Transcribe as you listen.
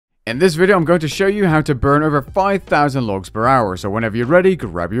In this video, I'm going to show you how to burn over 5,000 logs per hour, so whenever you're ready,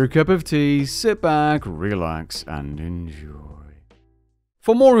 grab your cup of tea, sit back, relax, and enjoy.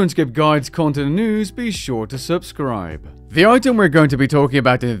 For more Runescape guides, content, and news, be sure to subscribe. The item we're going to be talking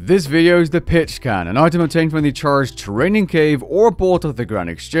about in this video is the pitch can, an item obtained from the charged training cave or bought at the Grand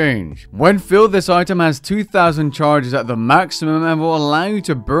Exchange. When filled, this item has 2,000 charges at the maximum and will allow you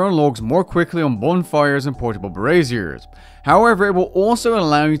to burn logs more quickly on bonfires and portable braziers. However, it will also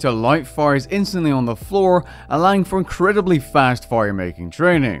allow you to light fires instantly on the floor, allowing for incredibly fast firemaking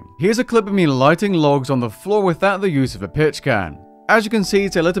training. Here's a clip of me lighting logs on the floor without the use of a pitch can. As you can see,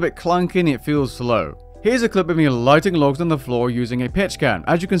 it's a little bit clunky and it feels slow. Here's a clip of me lighting logs on the floor using a pitch can.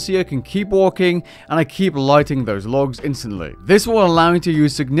 As you can see, I can keep walking and I keep lighting those logs instantly. This will allow you to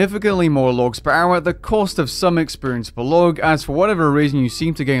use significantly more logs per hour at the cost of some experience per log, as for whatever reason you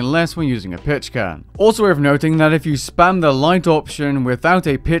seem to gain less when using a pitch can. Also worth noting that if you spam the light option without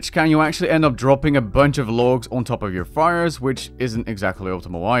a pitch can, you actually end up dropping a bunch of logs on top of your fires, which isn't exactly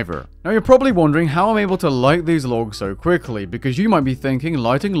optimal either. Now you're probably wondering how I'm able to light these logs so quickly, because you might be thinking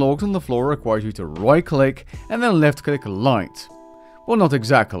lighting logs on the floor requires you to right click and then left click light. Well, not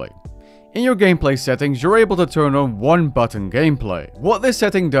exactly. In your gameplay settings, you're able to turn on one button gameplay. What this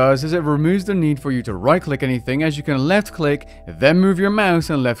setting does is it removes the need for you to right click anything, as you can left click, then move your mouse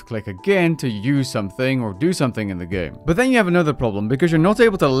and left click again to use something or do something in the game. But then you have another problem, because you're not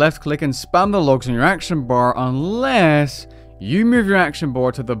able to left click and spam the logs on your action bar unless you move your action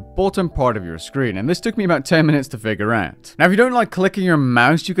bar to the bottom part of your screen, and this took me about 10 minutes to figure out. Now if you don't like clicking your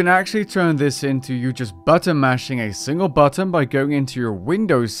mouse, you can actually turn this into you just button mashing a single button by going into your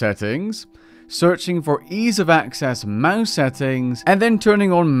Windows settings, searching for ease of access mouse settings, and then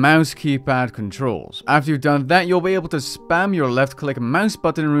turning on mouse keypad controls. After you've done that, you'll be able to spam your left click mouse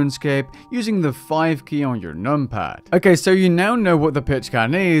button in RuneScape using the 5 key on your numpad. Okay, so you now know what the pitch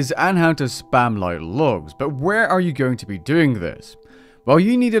can is and how to spam light logs, but where are you going to be doing this? Well,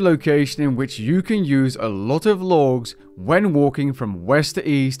 you need a location in which you can use a lot of logs when walking from west to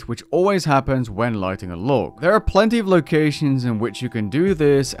east, which always happens when lighting a log. There are plenty of locations in which you can do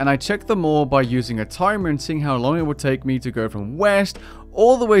this, and I checked them all by using a timer and seeing how long it would take me to go from west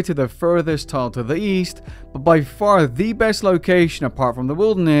all the way to the furthest tile to the east, but by far the best location apart from the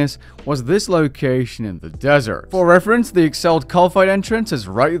wilderness was this location in the desert. For reference, the Excelled Calphite entrance is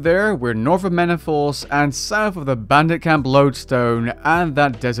right there. We're north of Menethos and south of the Bandit Camp Lodestone and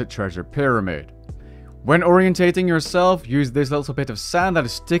that desert treasure pyramid. When orientating yourself, use this little bit of sand that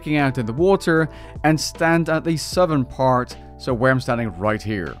is sticking out in the water and stand at the southern part, so where I'm standing right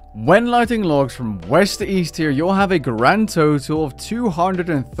here. When lighting logs from west to east here, you'll have a grand total of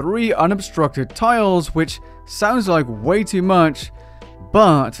 203 unobstructed tiles, which sounds like way too much,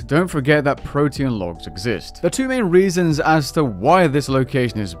 but don't forget that protean logs exist. The two main reasons as to why this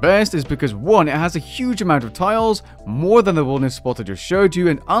location is best is because, one, it has a huge amount of tiles, more than the wilderness spot I just showed you,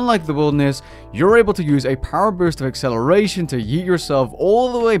 and unlike the wilderness, you're able to use a power burst of acceleration to yeet yourself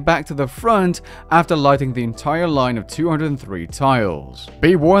all the way back to the front after lighting the entire line of 203 tiles.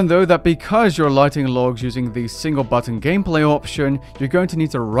 Be warned though that because you're lighting logs using the single button gameplay option, you're going to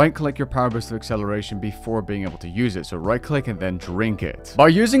need to right click your power burst of acceleration before being able to use it, so right click and then drink it. By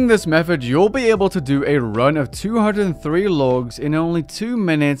using this method, you'll be able to do a run of 203 logs in only 2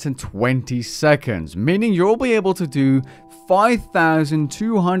 minutes and 20 seconds, meaning you'll be able to do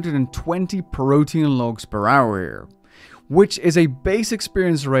 5,220 protean logs per hour here, which is a base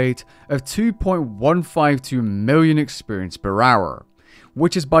experience rate of 2.152 million experience per hour,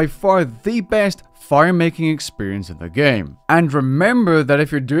 which is by far the best firemaking experience in the game. And remember that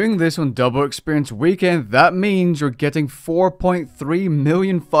if you're doing this on double experience weekend, that means you're getting 4.3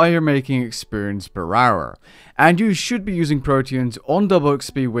 million firemaking experience per hour. And you should be using proteans on double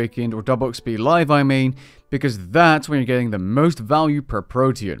XP weekend, or double XP live I mean, because that's when you're getting the most value per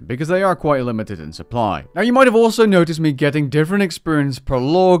protean, because they are quite limited in supply. Now you might have also noticed me getting different experience per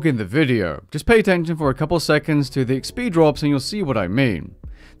log in the video. Just pay attention for a couple seconds to the XP drops and you'll see what I mean.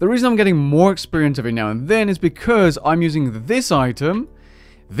 The reason I'm getting more experience every now and then is because I'm using this item,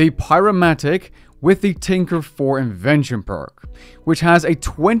 the Firematic, with the Tinker 4 invention perk, which has a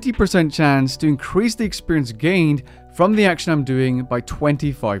 20% chance to increase the experience gained from the action I'm doing by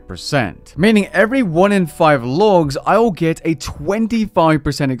 25%. Meaning every 1 in 5 logs, I'll get a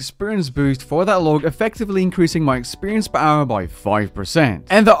 25% experience boost for that log, effectively increasing my experience per hour by 5%.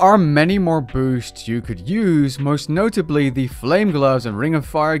 And there are many more boosts you could use, most notably the Flame Gloves and Ring of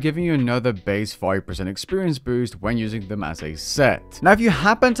Fire, giving you another base 5% experience boost when using them as a set. Now if you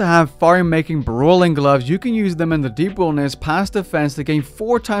happen to have Firemaking Brawling Gloves, you can use them in the Deep Wilderness past defense to gain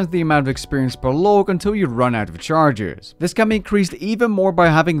 4 times the amount of experience per log until you run out of charges. charges. This can be increased even more by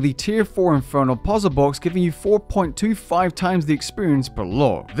having the tier 4 infernal puzzle box giving you 4.25 times the experience per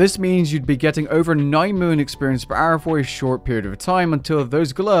log. This means you'd be getting over 9 million experience per hour for a short period of time until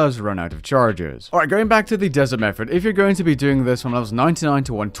those gloves run out of charges. Alright, going back to the desert method, if you're going to be doing this from levels 99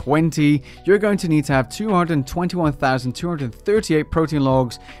 to 120, you're going to need to have 221,238 protean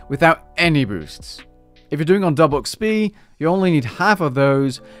logs without any boosts. If you're doing on double XP, you only need half of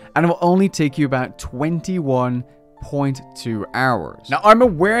those, and it will only take you about 21.2 hours. Now, I'm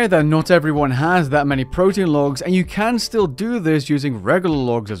aware that not everyone has that many protean logs, and you can still do this using regular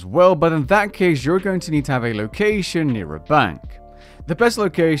logs as well, but in that case, you're going to need to have a location near a bank. The best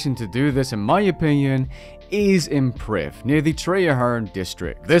location to do this, in my opinion, is in Priv, near the Treyahern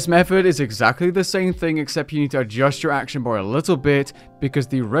district. This method is exactly the same thing, except you need to adjust your action bar a little bit because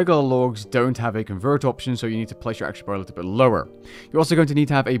the regular logs don't have a convert option, so you need to place your action bar a little bit lower. You're also going to need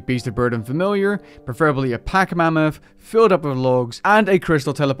to have a Beasted Bird and Familiar, preferably a Pack Mammoth, filled up with logs, and a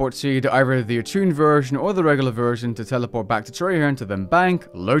Crystal Teleport Seed, either the attuned version or the regular version, to teleport back to Treyahern to then bank,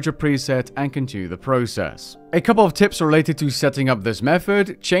 load your preset, and continue the process. A couple of tips related to setting up this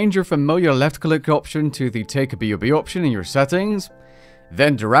method: change your familiar left click option to the take a BOB option in your settings.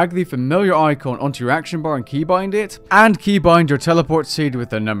 Then drag the familiar icon onto your action bar and keybind it, and keybind your teleport seed with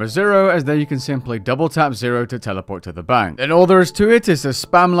the number 0, as then you can simply double tap 0 to teleport to the bank. Then all there is to it is to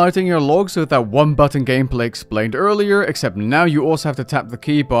spam lighting your logs with that one button gameplay explained earlier, except now you also have to tap the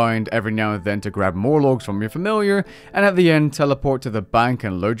keybind every now and then to grab more logs from your familiar, and at the end teleport to the bank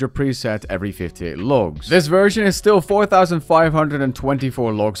and load your preset every 58 logs. This version is still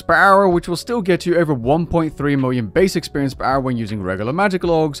 4,524 logs per hour, which will still get you over 1.3 million base experience per hour when using regular magic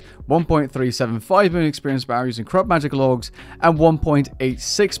logs, 1.375 million experience per hour using corrupt magic logs, and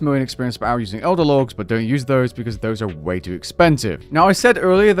 1.86 million experience per hour using elder logs, but don't use those because those are way too expensive. Now, I said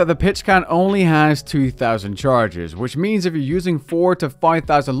earlier that the pitch can only has 2,000 charges, which means if you're using 4 to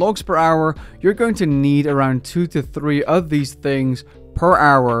 5,000 logs per hour, you're going to need around 2 to 3 of these things per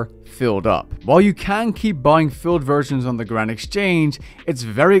hour filled up. While you can keep buying filled versions on the Grand Exchange, it's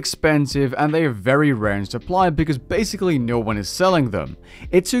very expensive and they are very rare in supply because basically no one is selling them.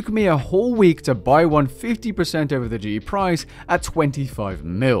 It took me a whole week to buy one 50% over the GE price at 25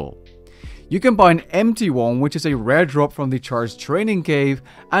 mil. You can buy an empty one, which is a rare drop from the charged training cave,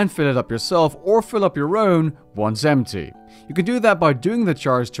 and fill it up yourself or fill up your own once empty. You can do that by doing the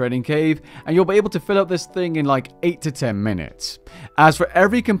charged training cave, and you'll be able to fill up this thing in like 8 to 10 minutes. As for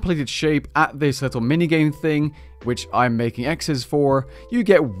every completed shape at this little minigame thing, which I'm making X's for, you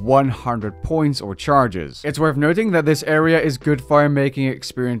get 100 points or charges. It's worth noting that this area is good firemaking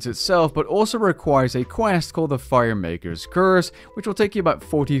experience itself, but also requires a quest called the Firemaker's Curse, which will take you about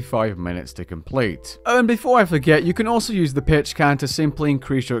 45 minutes to complete. Oh, and before I forget, you can also use the pitch can to simply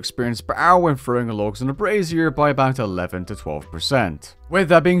increase your experience per hour when throwing logs on a brazier by about 11 to 12%. With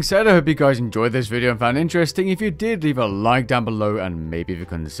that being said, I hope you guys enjoyed this video and found it interesting. If you did, leave a like down below and maybe if you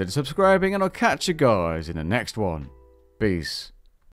consider subscribing, and I'll catch you guys in the next one. Peace.